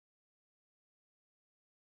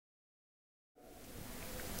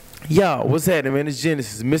Yo, what's happening, man? It's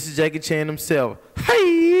Genesis, Mr. Jackie Chan himself.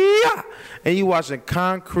 Hey, and you watching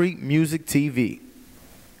Concrete Music TV.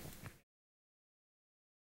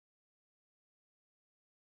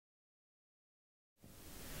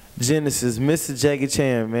 Genesis, Mr. Jackie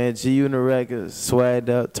Chan, man. G Unit Records, swagged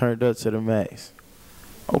up, turned up to the max.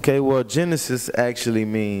 Okay, well, Genesis actually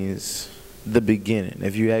means the beginning.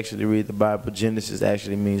 If you actually read the Bible, Genesis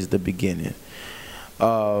actually means the beginning.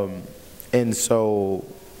 And so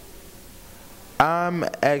I'm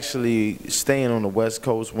actually staying on the West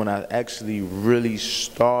Coast when I actually really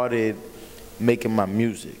started making my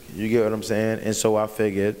music. You get what I'm saying? And so I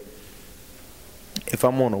figured if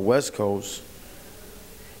I'm on the West Coast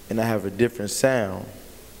and I have a different sound,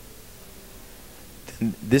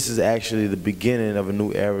 then this is actually the beginning of a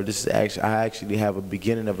new era. This is actually, I actually have a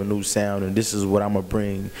beginning of a new sound, and this is what I'm gonna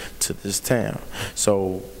bring to this town.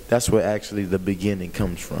 So that's where actually the beginning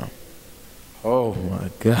comes from. Oh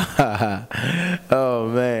my God. Oh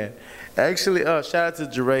man. Actually, shout out to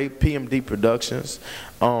Jeray, PMD Productions.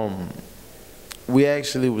 We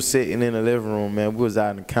actually was sitting in the living room, man. We was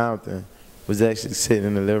out in Compton. Was actually sitting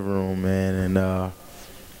in the living room, man, and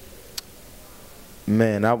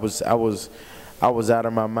man, I was out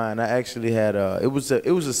of my mind. I actually had it was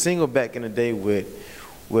a single back in the day with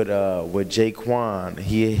Jaquan.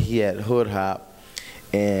 He had Hood Hop.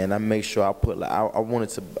 And I make sure I put like I wanted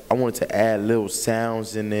to add little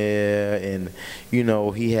sounds in there, and you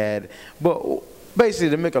know he had. But basically,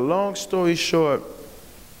 to make a long story short,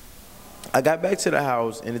 I got back to the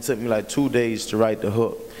house and it took me like 2 days to write the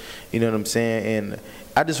hook. You know what I'm saying? And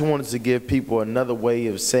I just wanted to give people another way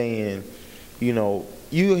of saying, you know,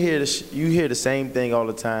 you hear the same thing all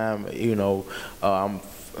the time. You know,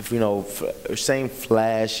 same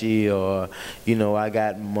flashy, or you know, I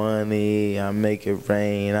got money, I make it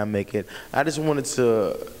rain, I make it. I just wanted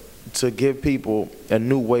to give people a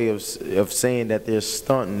new way of saying that they're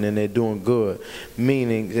stunting and they're doing good,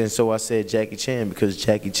 meaning. And so I said Jackie Chan because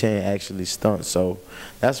Jackie Chan actually stunts. So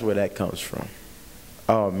that's where that comes from.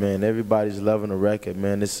 Oh man, everybody's loving the record,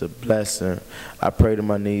 man. It's a blessing. I pray to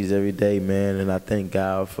my knees every day, man, and I thank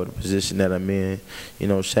God for the position that I'm in. You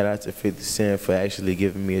know, shout out to 50 Cent for actually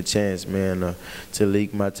giving me a chance, man, to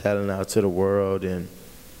leak my talent out to the world, and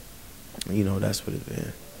you know, that's what it's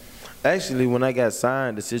been. Actually, when I got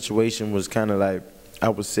signed, the situation was kind of like I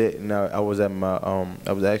was sitting. I was at my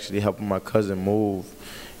I was actually helping my cousin move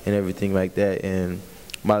and everything like that, and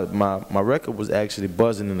my record was actually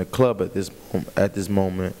buzzing in the club at this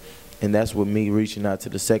moment, and that's with me reaching out to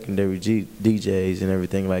the secondary DJs and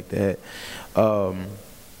everything like that.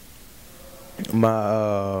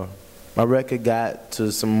 My record got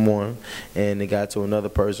to someone, and it got to another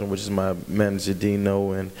person, which is my manager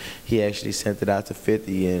Dino, and he actually sent it out to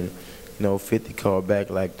 50, and you know, 50 called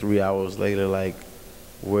back like 3 hours later, like,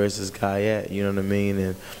 where's this guy at? You know what I mean?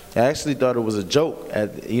 And I actually thought it was a joke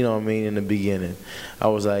you know what I mean, in the beginning. I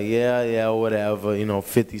was like, yeah, whatever, you know,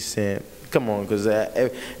 50 Cent. Come on, because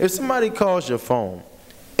if somebody calls your phone,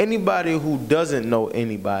 anybody who doesn't know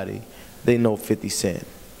anybody, they know 50 Cent.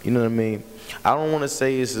 You know what I mean? I don't want to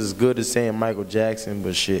say it's as good as saying Michael Jackson,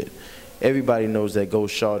 but shit, everybody knows that Go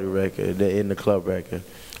Shorty record, the In the Club record.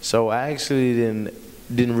 So I actually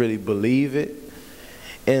didn't really believe it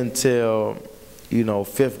until, you know,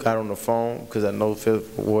 Fifth got on the phone, because I know Fifth's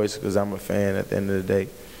voice because I'm a fan at the end of the day.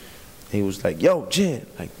 He was like, yo, Jen,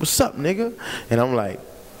 like, what's up, nigga? And I'm like,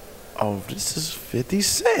 oh, this is 50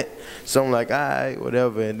 Cent. So I'm like, all right,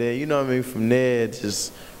 whatever. And then, you know what I mean, from there, it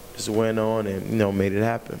just went on and, you know, made it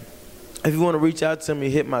happen. If you want to reach out to me,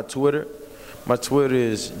 hit my Twitter. My Twitter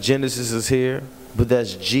is Genasis is here, but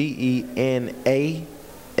that's GENASIS.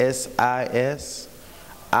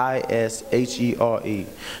 ISHERE.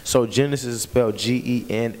 So Genesis is spelled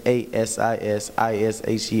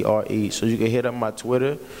GENASISISHERE. So you can hit up my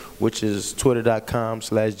Twitter, which is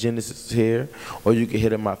twitter.com/GenesisIsHere, or you can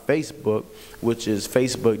hit up my Facebook, which is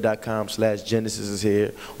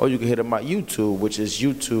facebook.com/GenesisIsHere, or you can hit up my YouTube, which is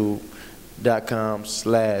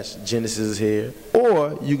youtube.com/GenesisIsHere,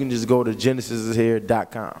 or you can just go to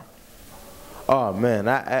GenesisIsHere.com. Oh man,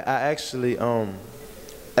 I'm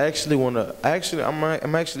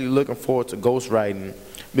actually looking forward to ghostwriting,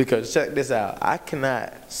 because check this out. I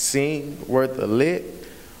cannot sing worth a lick,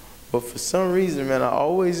 but for some reason, man, I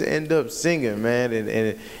always end up singing, man,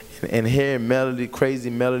 and hearing crazy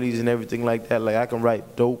melodies and everything like that. Like, I can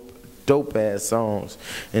write dope ass songs,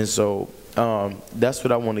 and so that's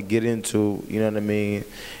what I want to get into. You know what I mean?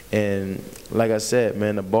 And like I said,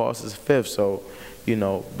 man, the boss is Fifth, so you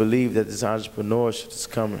know, believe that this entrepreneurship is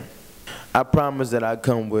coming. I promise that I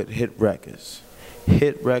come with hit records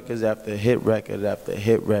after hit record after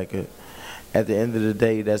hit record, at the end of the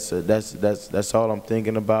day, that's all I'm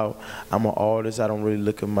thinking about. I'm an artist. I don't really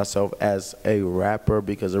look at myself as a rapper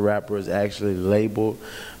because a rapper is actually labeled.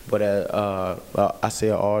 But I say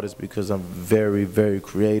an artist because I'm very, very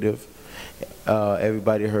creative.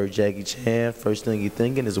 Everybody heard Jackie Chan. First thing you're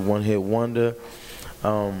thinking is a one-hit wonder.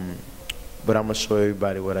 But I'm gonna show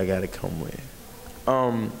everybody what I gotta come with.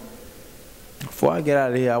 Before I get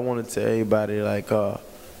out of here, I want to tell everybody like I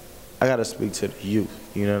gotta speak to the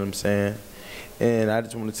youth. You know what I'm saying? And I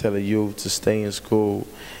just want to tell the youth to stay in school.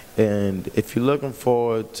 And if you're looking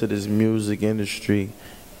forward to this music industry,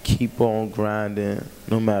 keep on grinding,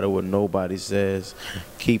 no matter what nobody says.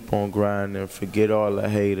 Keep on grinding. Forget all the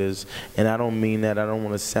haters. And I don't mean that. I don't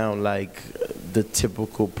want to sound like the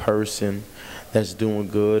typical person that's doing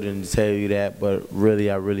good and tell you that. But really,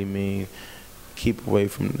 I really mean keep away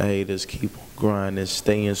from the haters. Keep on grinding.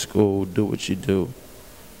 Stay in school. Do what you do.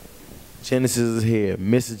 Genasis is here.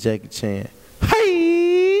 Mr. Jackie Chan.